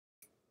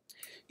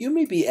You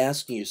may be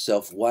asking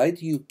yourself, why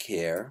do you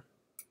care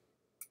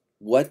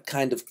what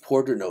kind of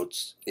quarter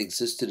notes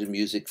existed in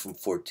music from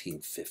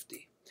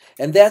 1450?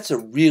 And that's a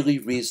really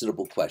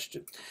reasonable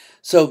question.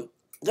 So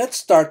let's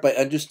start by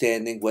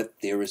understanding what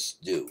theorists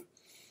do.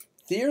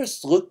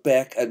 Theorists look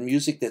back at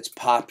music that's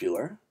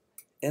popular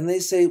and they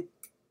say,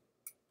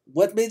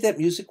 what made that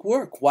music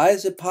work? Why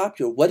is it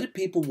popular? What did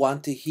people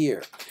want to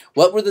hear?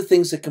 What were the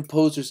things that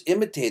composers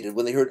imitated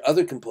when they heard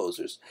other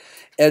composers?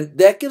 And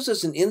that gives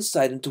us an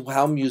insight into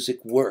how music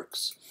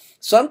works.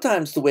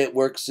 Sometimes the way it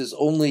works is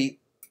only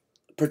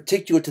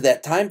particular to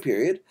that time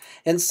period,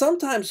 and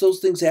sometimes those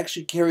things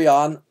actually carry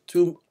on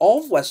through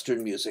all of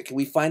Western music, and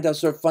we find out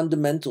sort of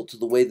fundamental to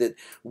the way that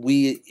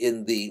we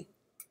in the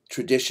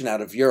tradition out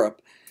of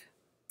Europe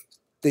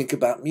think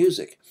about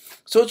music.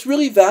 So it's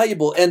really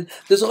valuable, and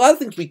there's a lot of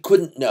things we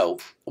couldn't know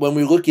when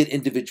we look at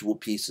individual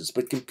pieces,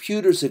 but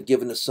computers have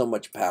given us so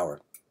much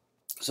power.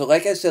 So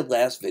like I said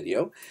last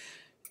video,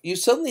 you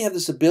suddenly have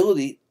this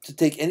ability to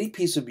take any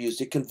piece of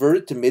music, convert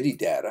it to MIDI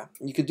data.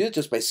 You can do it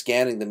just by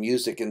scanning the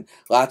music, and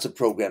lots of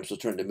programs will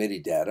turn to MIDI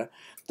data.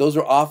 Those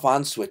are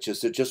off-on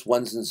switches. They're just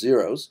ones and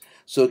zeros.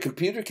 So a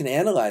computer can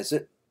analyze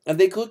it, and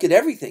they can look at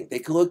everything. They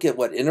can look at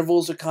what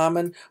intervals are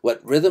common,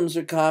 what rhythms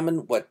are common,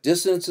 what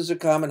dissonances are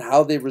common,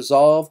 how they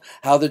resolve,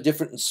 how they're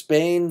different in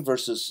Spain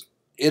versus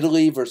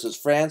Italy versus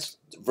France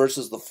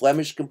versus the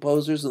Flemish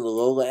composers in the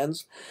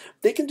lowlands.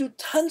 They can do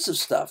tons of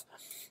stuff.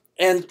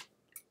 And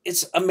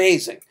it's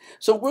amazing.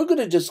 So we're going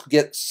to just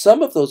get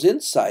some of those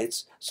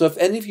insights. So if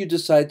any of you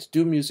decide to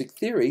do music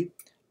theory,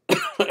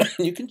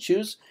 you can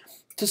choose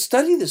to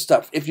study this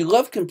stuff. If you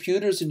love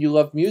computers and you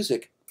love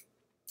music,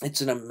 it's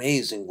an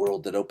amazing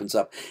world that opens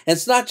up. And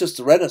it's not just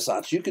the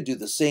Renaissance. You could do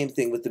the same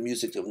thing with the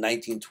music of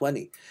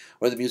 1920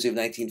 or the music of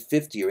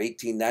 1950 or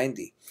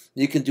 1890.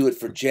 You can do it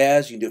for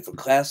jazz. You can do it for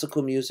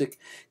classical music.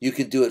 You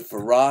can do it for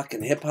rock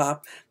and hip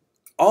hop.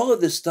 All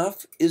of this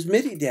stuff is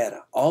MIDI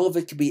data. All of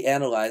it can be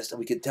analyzed, and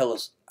we can tell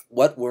us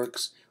what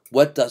works,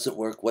 what doesn't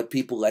work, what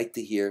people like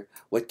to hear,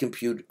 what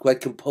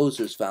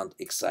composers found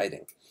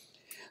exciting.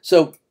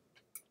 So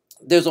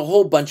there's a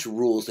whole bunch of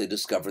rules they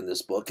discover in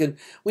this book, and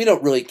we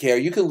don't really care.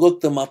 You can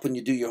look them up when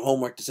you do your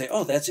homework to say,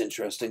 oh, that's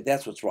interesting.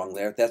 That's what's wrong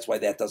there. That's why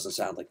that doesn't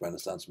sound like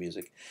Renaissance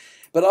music.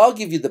 But I'll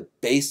give you the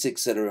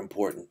basics that are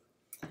important.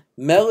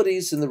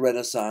 Melodies in the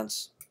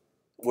Renaissance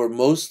were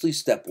mostly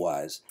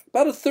stepwise.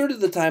 About a third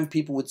of the time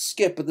people would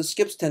skip, but the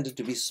skips tended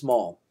to be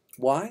small.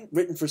 Why?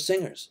 Written for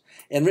singers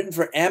and written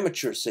for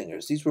amateur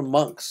singers. These were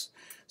monks.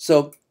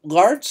 So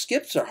large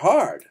skips are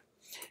hard.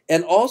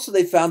 And also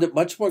they found it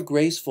much more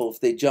graceful if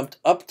they jumped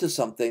up to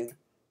something,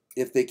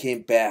 if they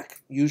came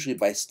back, usually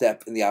by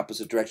step in the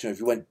opposite direction. If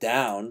you went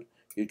down,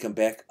 you'd come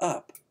back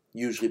up,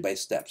 usually by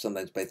step,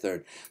 sometimes by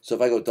third. So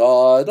if I go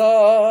da,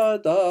 da,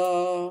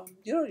 da,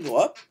 you go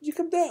up, you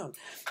come down.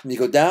 And you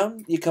go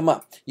down, you come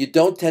up. You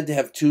don't tend to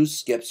have two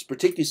skips,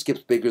 particularly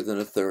skips bigger than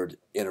a third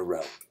in a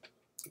row.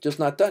 Just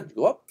not done. You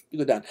go up, you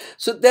go down.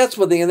 So that's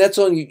one thing, and that's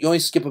only you only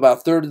skip about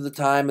a third of the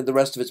time, and the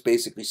rest of it's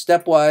basically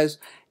stepwise,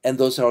 and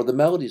those are how the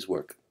melodies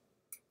work.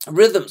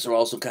 Rhythms are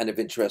also kind of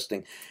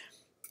interesting.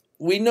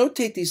 We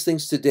notate these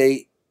things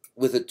today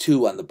with a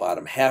 2 on the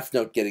bottom, half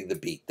note getting the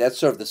beat. That's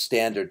sort of the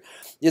standard.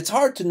 It's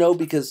hard to know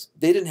because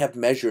they didn't have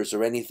measures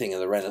or anything in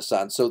the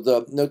Renaissance, so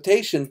the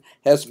notation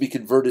has to be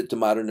converted to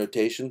modern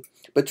notation,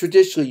 but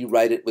traditionally you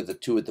write it with a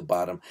 2 at the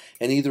bottom,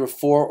 and either a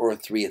 4 or a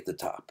 3 at the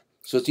top.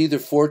 So it's either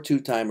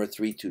 4/2 time or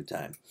 3/2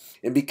 time.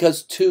 And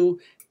because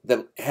 2,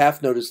 the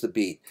half note is the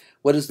beat,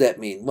 what does that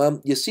mean? Well,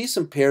 you see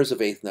some pairs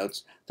of eighth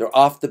notes. They're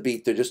off the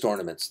beat. They're just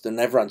ornaments. They're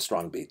never on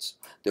strong beats.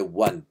 They're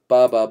 1,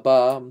 ba, ba,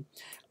 ba.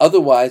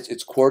 Otherwise,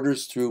 it's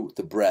quarters through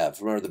the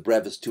brev. Remember, the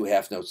brev is 2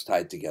 half notes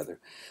tied together.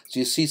 So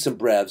you see some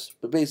brevs,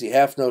 but basically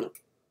half note,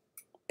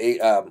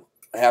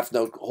 half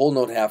note, whole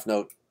note, half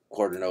note,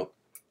 quarter note,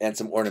 and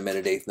some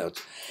ornamented eighth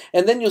notes.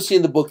 And then you'll see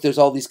in the book there's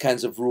all these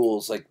kinds of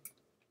rules, like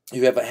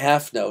you have a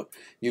half note,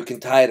 you can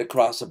tie it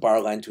across a bar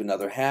line to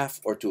another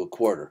half or to a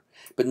quarter,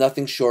 but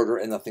nothing shorter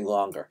and nothing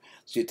longer.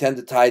 So you tend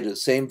to tie to the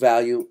same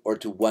value or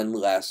to one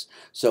less.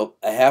 So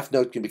a half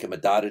note can become a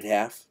dotted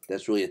half.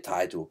 That's really a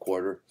tie to a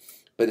quarter,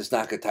 but it's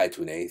not going to tie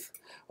to an eighth.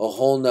 A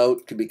whole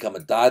note can become a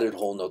dotted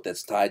whole note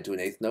that's tied to an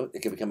eighth note.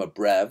 It can become a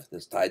brev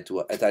that's tied to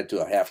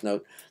a half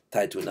note,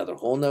 tied to another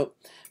whole note,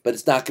 but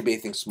it's not going to be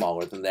anything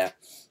smaller than that.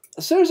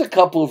 So there's a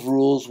couple of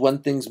rules when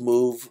things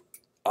move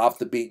off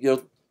the beat.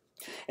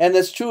 And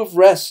that's true of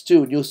rests,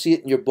 too, and you'll see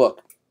it in your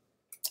book.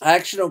 I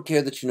actually don't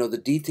care that you know the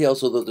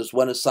details, although there's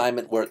one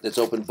assignment that's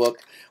open book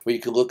where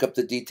you can look up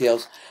the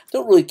details.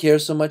 Don't really care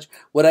so much.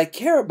 What I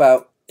care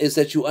about is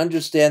that you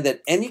understand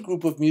that any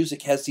group of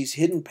music has these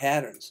hidden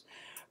patterns.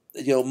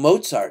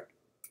 Mozart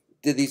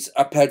did these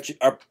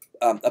appoggiaturas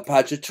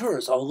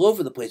all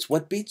over the place.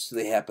 What beats do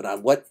they happen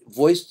on? What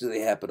voice do they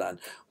happen on?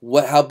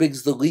 How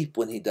big's the leap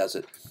when he does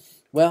it?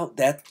 Well,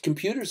 that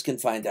computers can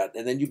find out,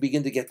 and then you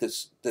begin to get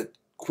the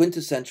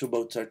quintessential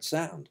Mozart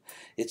sound.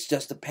 It's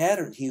just a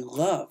pattern he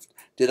loved.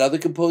 Did other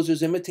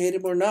composers imitate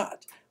him or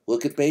not?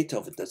 Look at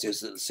Beethoven. Does he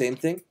do the same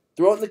thing?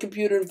 Throw it in the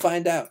computer and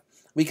find out.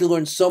 We can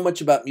learn so much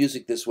about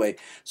music this way.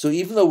 So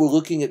even though we're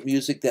looking at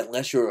music that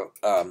unless you're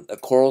a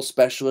choral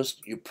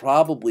specialist, you're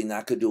probably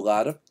not going to do a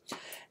lot of.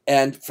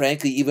 And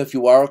frankly, even if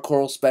you are a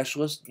choral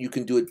specialist, you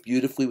can do it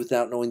beautifully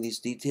without knowing these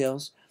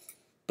details.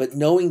 But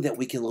knowing that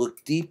we can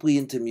look deeply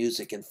into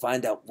music and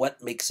find out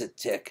what makes it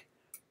tick,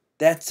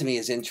 that to me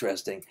is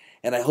interesting.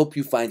 And I hope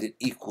you find it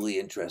equally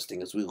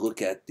interesting as we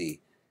look at the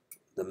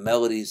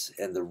melodies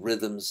and the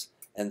rhythms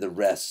and the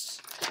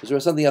rests. Is there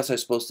something else I'm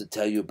supposed to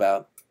tell you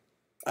about?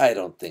 I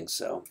don't think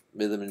so.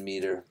 Rhythm and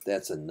meter,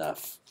 that's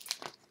enough.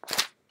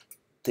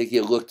 Taking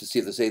a look to see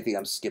if there's anything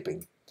I'm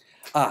skipping.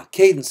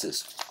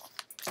 Cadences.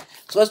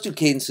 So let's do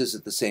cadences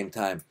at the same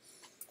time.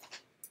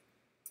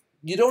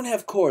 You don't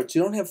have chords.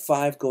 You don't have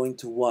 5 going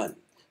to 1.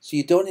 So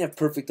you don't have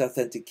perfect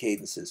authentic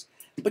cadences.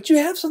 But you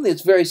have something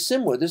that's very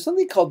similar. There's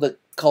something called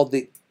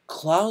the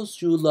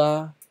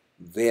clausula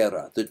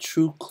vera, the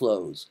true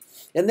close.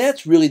 And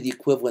that's really the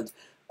equivalent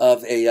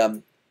of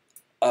a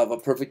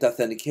perfect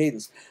authentic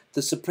cadence.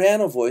 The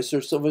soprano voice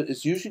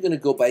is usually going to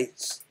go by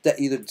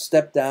either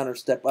step down or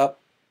step up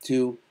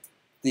to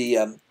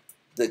the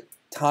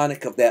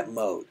tonic of that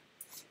mode.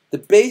 The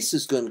bass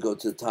is going to go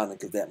to the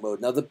tonic of that mode.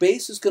 Now the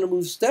bass is going to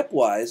move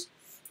stepwise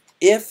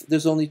if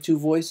there's only 2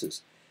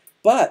 voices.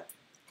 But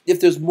if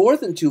there's more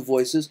than 2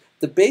 voices,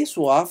 the bass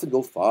will often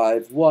go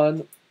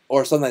 5-1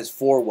 or sometimes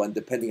 4-1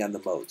 depending on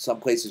the mode. Some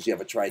places you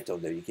have a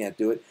tritone there, you can't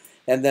do it.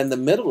 And then the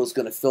middle is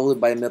going to fill in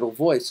by a middle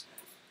voice.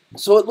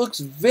 So it looks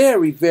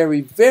very, very,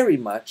 very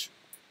much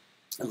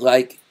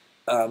like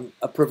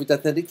a perfect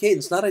authentic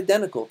cadence. Not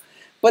identical,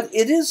 but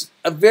it is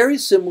a very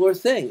similar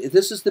thing.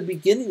 This is the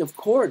beginning of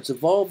chords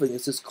evolving.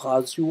 It's this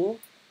clausula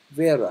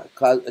vera.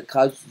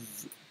 Clausula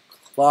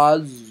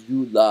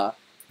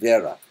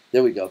vera.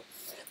 There we go.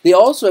 They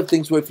also have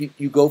things where if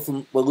you go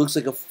from what looks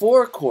like a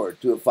 4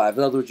 chord to a 5,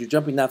 in other words, you're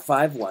jumping not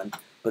 5-1,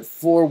 but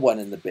 4-1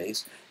 in the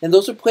bass. And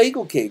those are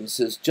plagal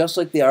cadences, just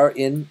like they are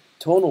in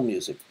tonal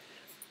music.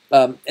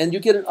 And you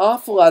get an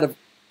awful lot of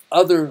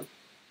other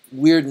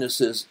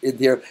weirdnesses in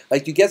there.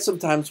 Like you get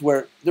sometimes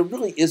where there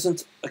really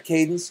isn't a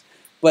cadence,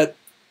 but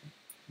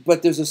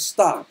there's a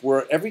stop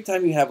where every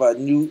time you have a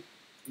new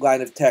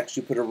line of text,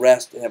 you put a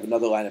rest and have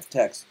another line of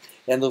text.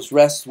 And those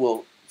rests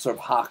will sort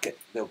of hock it.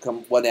 They'll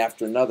come one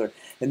after another.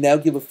 And they'll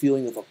give a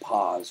feeling of a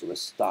pause or a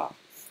stop.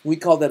 We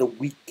call that a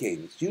weak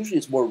cadence. Usually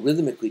it's more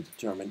rhythmically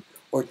determined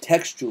or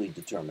textually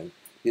determined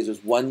because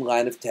there's one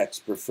line of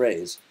text per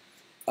phrase.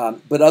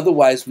 But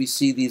otherwise, we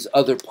see these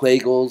other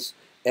plagals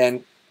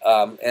and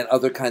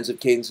other kinds of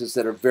cadences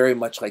that are very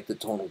much like the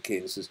tonal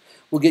cadences.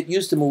 We'll get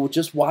used to them, and we'll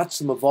just watch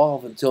them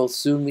evolve until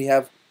soon we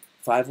have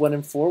 5-1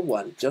 and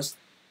 4-1, just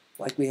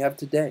like we have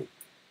today.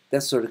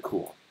 That's sort of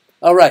cool.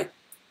 All right,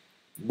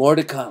 more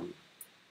to come.